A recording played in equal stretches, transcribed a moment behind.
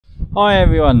Hi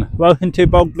everyone, welcome to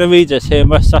Bognor Regis here in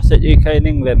West Sussex, UK and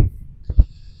England.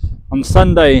 On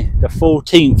Sunday the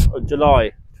 14th of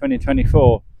July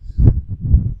 2024,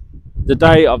 the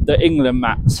day of the England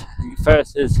match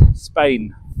versus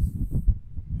Spain.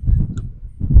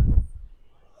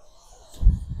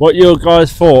 What your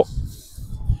guys thought?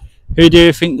 Who do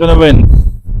you think gonna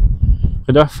win?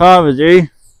 Could I fire with you?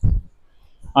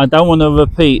 I don't want to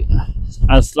repeat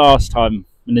as last time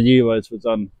when the Euros was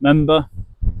on. Remember?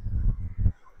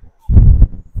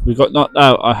 We got knocked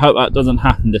out. I hope that doesn't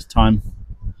happen this time.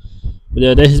 But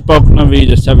yeah, this is Bognor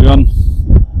Regis, everyone.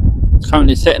 It's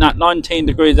currently sitting at 19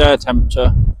 degrees air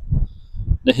temperature.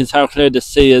 This is how clear the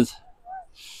sea is.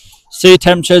 Sea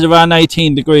temperature is around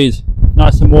 18 degrees.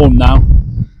 Nice and warm now.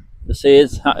 The sea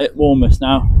is at its warmest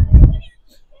now.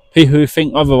 People who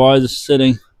think otherwise are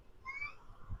silly.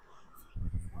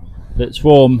 It's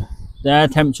warm. The air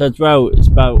temperature as well is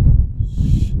about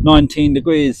 19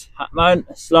 degrees at the moment.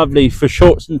 It's lovely for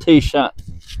shorts and t-shirt.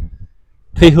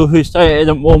 People who say it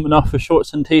isn't warm enough for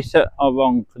shorts and t-shirt are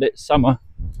wrong, because it's summer.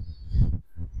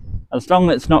 As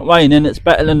long as it's not raining, it's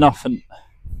better than nothing.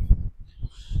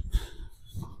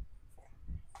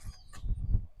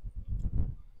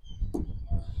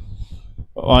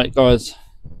 Alright guys,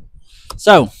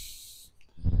 so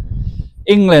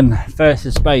England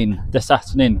versus Spain this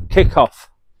afternoon.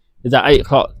 Kick-off is at 8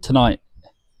 o'clock tonight.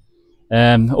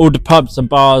 All the pubs and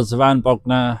bars around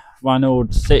Bognor, around all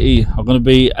the city, are going to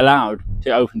be allowed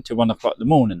to open till 1 o'clock in the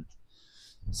morning.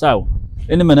 So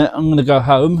in a minute I'm going to go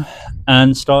home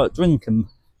and start drinking.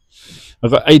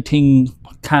 I've got 18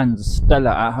 cans of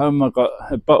Stella at home. I've got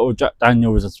a bottle of Jack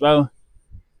Daniels as well.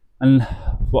 And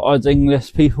what us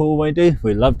English people always do,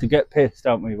 we love to get pissed,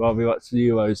 don't we, while we watch the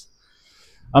Euros.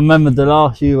 I remember the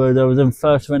last Euros, I was in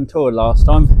first run tour last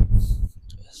time,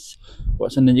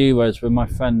 watching the Euros with my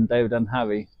friend David and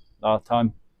Harry last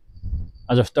time.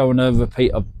 I just don't want to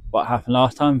repeat of what happened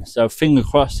last time. So finger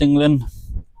crossed, England,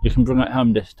 you can bring it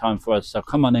home this time for us. So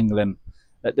come on England,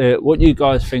 let's do it. What do you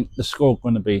guys think the score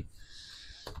going to be?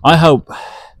 I hope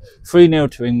 3-0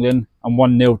 to England and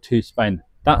 1-0 to Spain.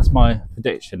 That's my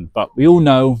prediction, but we all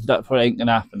know that probably ain't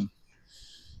gonna happen.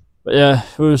 But yeah,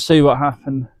 we'll see what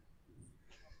happens.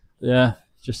 Yeah,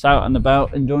 just out and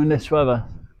about enjoying this weather.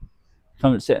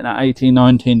 I'm sitting at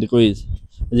 18-19 degrees.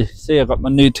 As you can see, I've got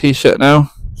my new t-shirt now.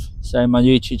 Saying my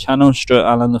YouTube channel, Stuart,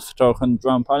 Allan, the photographer and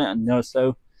drum pilot, and also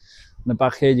on the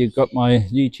back here you've got my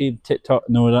YouTube, TikTok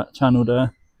and all that channel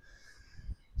there.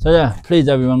 So yeah, please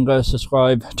everyone go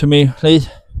subscribe to me, please.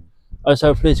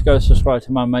 Also, please go subscribe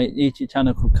to my mate YouTube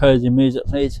channel called Cozy Music,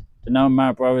 please. The Noah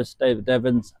Mara Brothers, David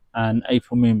Evans, and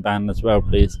April Moon Band as well,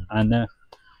 please. And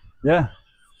yeah,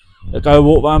 let's go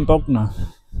walk around Bognor.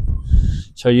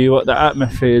 Show you what the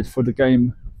atmosphere is for the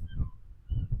game.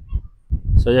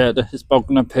 So yeah, this is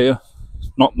Bognor Pier.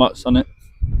 Not much on it.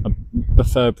 I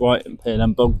prefer Brighton Pier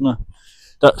than Bognor.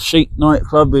 That chic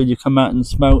nightclub where you come out and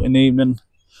smoke in the evening.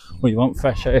 Well, you want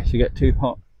fresh air if you get too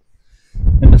hot.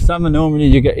 In the summer normally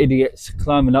you get idiots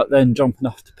climbing up there and jumping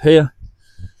off the pier.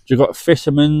 You've got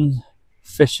fishermen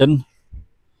fishing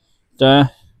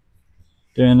there,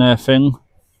 doing their thing.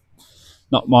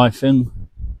 Not my thing.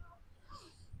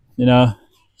 You know,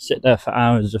 sit there for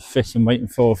hours just fishing, waiting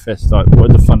for a fish. Like,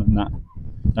 what's the fun in that?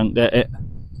 Don't get it.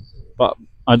 But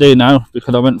I do now,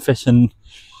 because I went fishing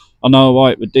on our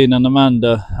white with Dean and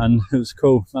Amanda, and it was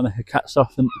cool. Managed to catch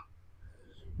off. And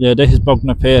yeah, this is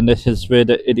Bognor Pier, and this is where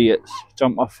the idiots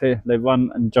jump off here. They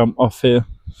run and jump off here.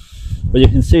 But you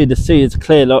can see the sea is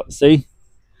clear, look, see?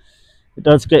 It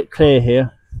does get clear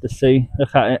here, the sea.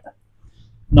 Look at it.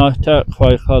 Nice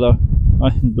turquoise colour,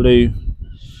 nice and blue.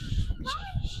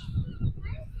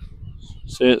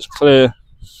 See, it's clear.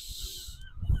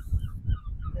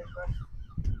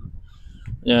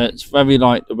 Yeah, it's very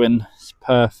light, the wind. It's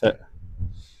perfect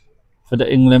for the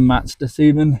England match this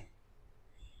evening.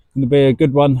 Going to be a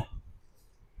good one.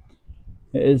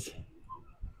 It is.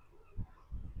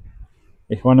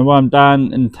 If you want to run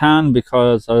down in town,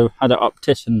 because I've had an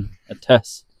optician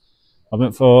test. I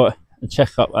went for a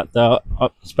checkup at the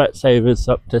Specsavers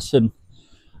optician,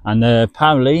 and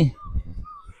apparently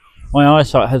my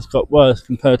eyesight has got worse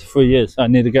compared to 3 years. So I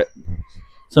need to get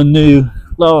some new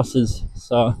glasses.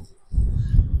 So,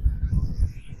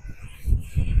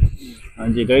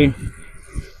 and you do.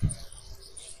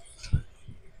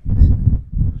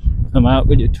 Come out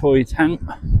with your toy tank.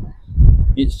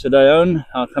 Each to their own.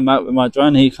 I'll come out with my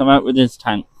drone, he come out with his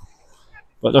tank.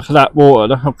 But look at that water,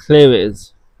 look how clear it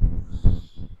is.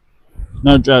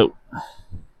 No joke.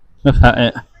 Look at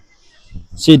it.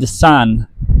 See the sand.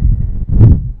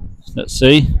 Let's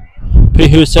see.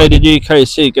 People who say the UK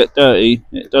sea get dirty,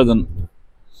 it doesn't.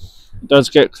 It does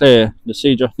get clear. The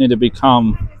sea just need to be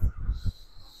calm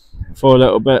for a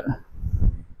little bit.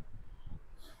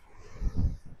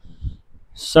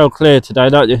 So clear today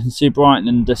that you can see Brighton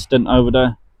in distant over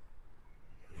there.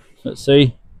 Let's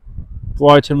see.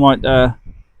 Brighton right there.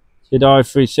 See the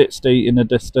I-360 in the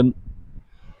distance.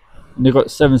 And you've got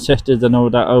Seven Sisters and all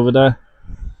that over there.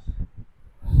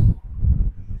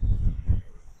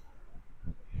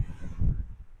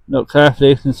 Look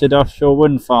carefully, you can see the offshore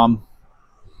wind farm.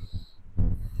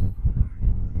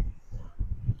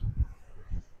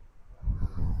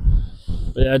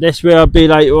 But yeah, this will be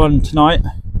later on tonight.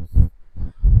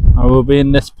 I will be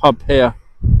in this pub here.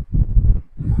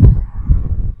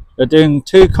 They're doing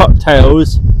 2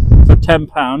 cocktails for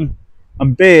 £10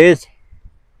 and beers,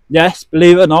 yes,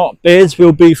 believe it or not, beers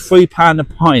will be £3 a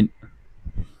pint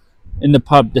in the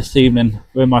pub this evening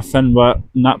where my friend worked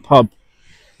in that pub.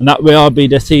 And that will be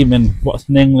this evening,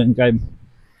 watching the England game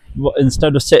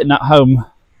instead of sitting at home.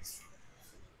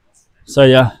 So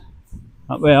yeah,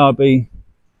 that will be.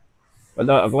 But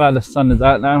look, I'm glad the sun is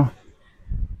out now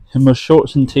in my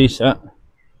shorts and t-shirt.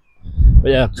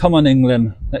 But yeah, come on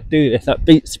England, let's do this. That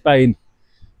beats Spain.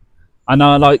 I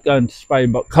know I like going to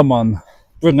Spain, but come on,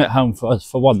 bring it home for us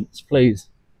for once, please.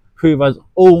 Prove us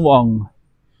all wrong.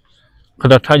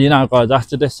 Because I tell you now, guys,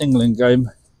 after this England game,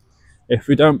 if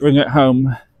we don't bring it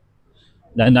home,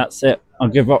 then that's it. I'll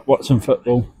give up watching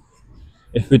football.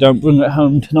 If we don't bring it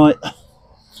home tonight.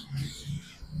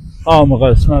 Oh my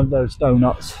god, smell those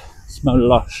donuts. Smell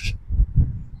lush.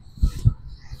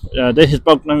 Yeah, this is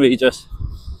Bognor Regis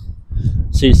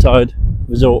Seaside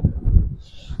Resort.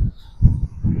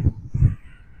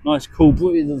 Nice cool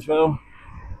breeze as well.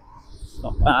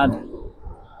 Not bad.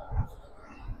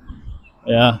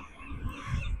 Yeah.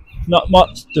 Not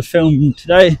much to film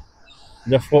today.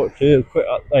 Just thought to do a quick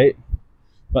update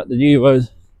about the Euros.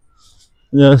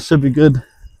 Yeah, should be good.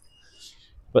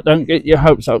 But don't get your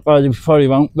hopes up, guys. You probably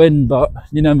won't win, but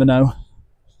you never know.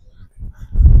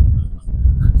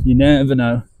 You never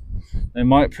know. They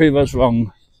might prove us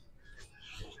wrong.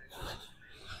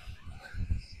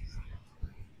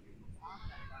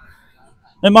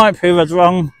 They might prove us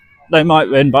wrong. They might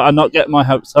win, but I'm not getting my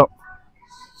hopes up.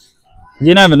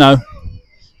 You never know.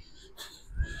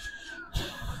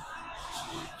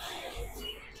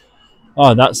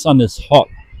 Oh, that sun is hot.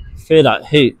 Feel that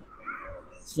heat.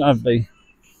 It's lovely.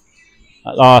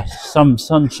 At last, some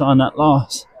sunshine at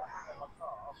last.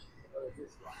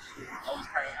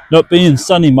 Not being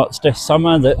sunny much this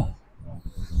summer, is it?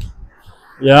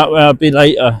 Yeah, well, I'll be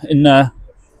later in there.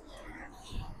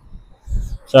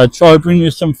 So I'll try to bring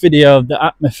you some video of the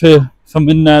atmosphere from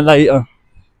in there later.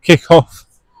 Kick off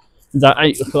is at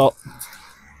 8 o'clock.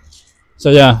 So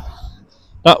yeah,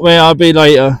 that way I'll be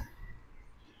later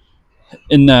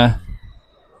in there.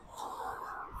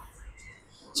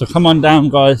 So come on down,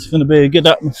 guys. It's going to be a good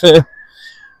atmosphere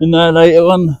in there later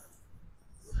on.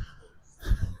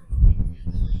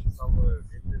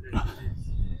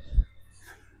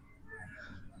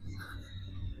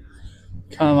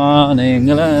 Come on,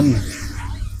 England.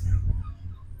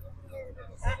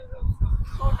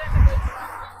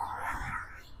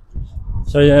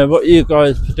 So yeah, what are you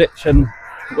guys' prediction?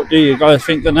 What do you guys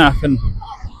think gonna happen?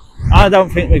 I don't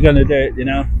think we're gonna do it, you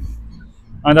know.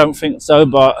 I don't think so,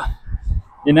 but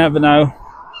you never know.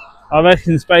 I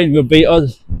reckon Spain will beat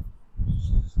us.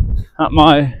 At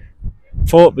my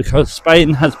thought, because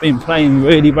Spain has been playing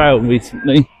really well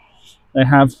recently. They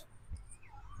have.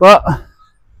 But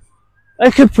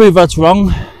they could prove us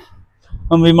wrong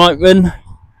and we might win.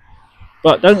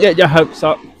 But don't get your hopes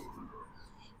up.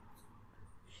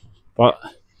 But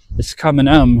it's coming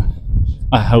home,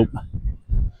 I hope.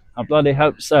 I bloody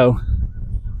hope so.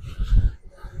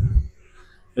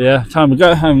 But yeah, time to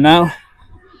go home now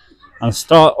and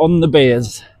start on the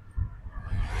beers.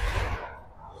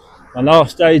 My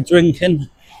last day drinking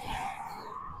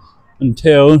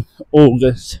until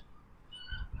August.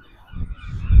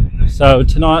 So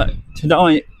tonight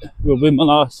will be my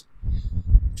last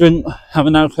drink, have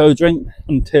an alcohol drink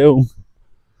until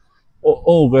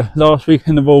August, last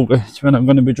weekend of August, when I'm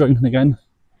going to be drinking again.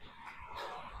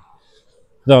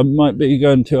 So I might be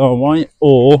going to Hawaii,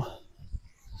 or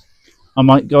I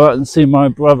might go out and see my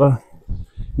brother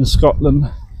in Scotland.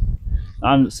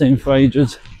 I haven't seen for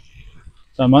ages,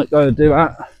 so I might go and do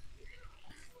that.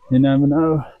 You never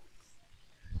know.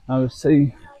 I will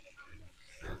see.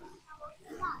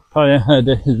 Probably heard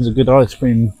this is a good ice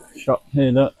cream shop here.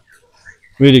 Look,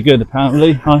 really good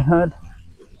apparently. I heard.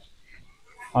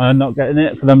 I'm not getting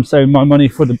it because I'm saving my money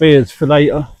for the beers for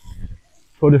later,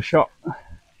 for the shop.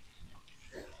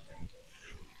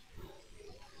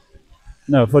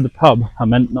 No, for the pub. I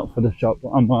meant not for the shop.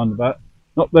 What I'm on about.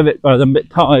 Not with it, guys. I'm a bit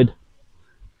tired.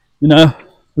 You know,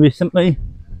 recently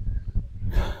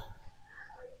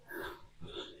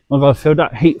I've got to feel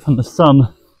that heat from the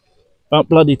sun. About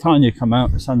bloody time you come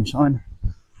out, the sunshine.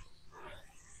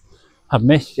 I've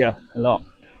missed you a lot.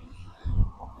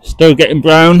 Still getting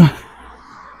brown,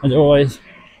 as always.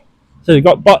 So you've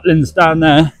got Butlins down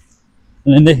there,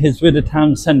 and then this is where the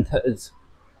town centre is.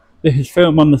 This is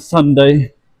filmed on the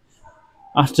Sunday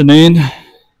afternoon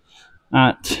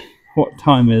at, what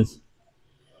time is?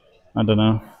 I don't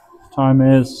know. Time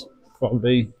is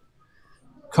probably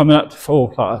coming up to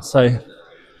 4 o'clock, I'd say.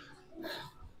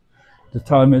 The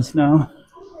time is now.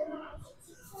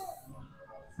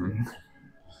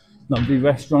 Lovely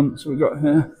restaurants we've got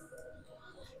here.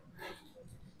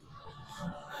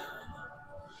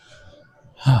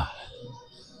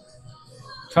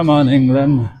 Come on,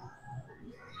 England.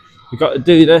 We've got to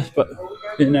do this, but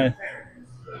you know,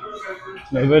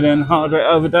 they're really hard right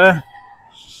over there.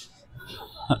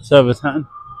 That's over town.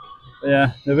 But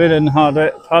yeah, they're really hard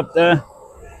right pub there,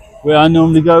 where I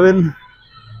normally go in.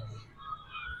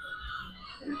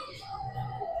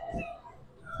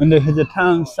 And this is the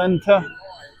town centre.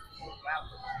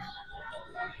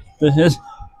 This is.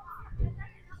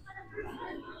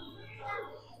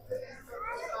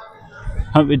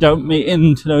 Hope we don't meet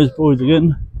into those boys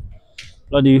again.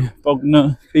 Bloody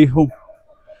Bognor people.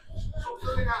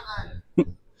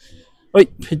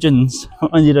 Wait, pigeons.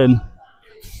 What are you doing?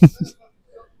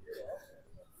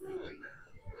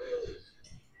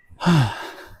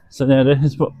 So yeah, this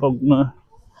is what Bognor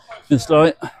is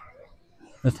like.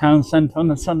 The town centre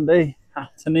on a Sunday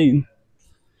afternoon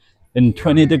in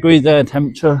 20 degrees air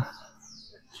temperature.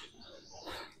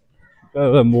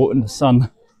 Go and walk in the sun.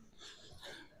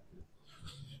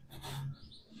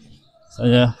 So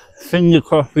yeah, finger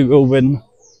crossed we will win.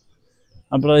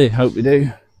 I bloody hope we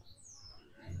do.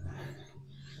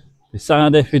 Be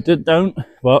sad if we don't,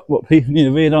 but what people need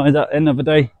to realise at the end of the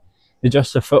day is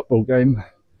just a football game.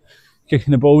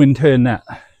 Kicking the ball into a net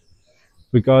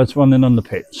with guys running on the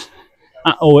pitch.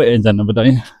 That's all it is at the end of the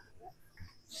day.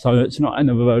 So it's not end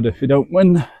of the road if we don't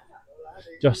win.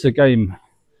 Just a game.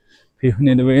 People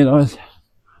need to realise.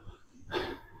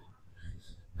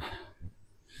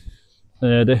 So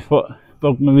yeah, this is what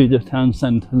Bognor town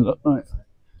centre look like.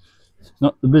 It's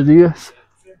not the busiest,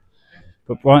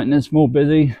 but Brighton is more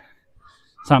busy.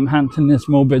 Southampton is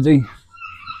more busy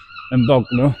than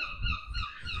Bognor.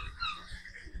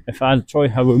 If I had a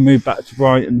choice, I would move back to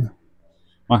Brighton.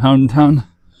 My hometown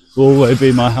will always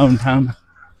be my hometown.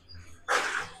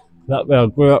 That's where I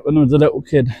grew up when I was a little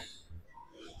kid.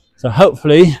 So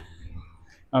hopefully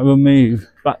I will move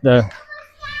back there.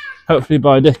 Hopefully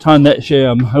by this time next year,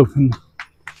 I'm hoping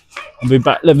I'll be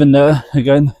back living there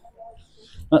again.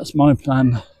 That's my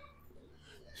plan.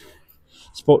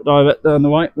 Sport director on the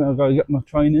right, where I've got to get my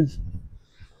trainers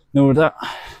and all that.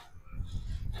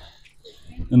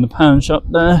 And the pound shop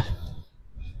there.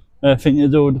 I think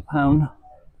it's all the pound,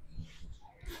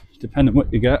 depending on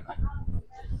what you get.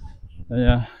 So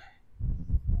yeah.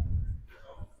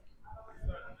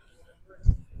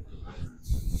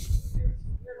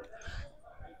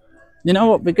 You know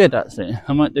what would be good actually?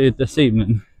 I might do it this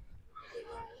evening.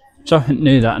 Something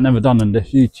new that I've never done on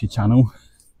this YouTube channel.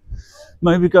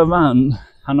 Maybe go around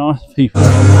and ask people.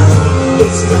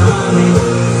 It's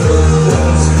coming.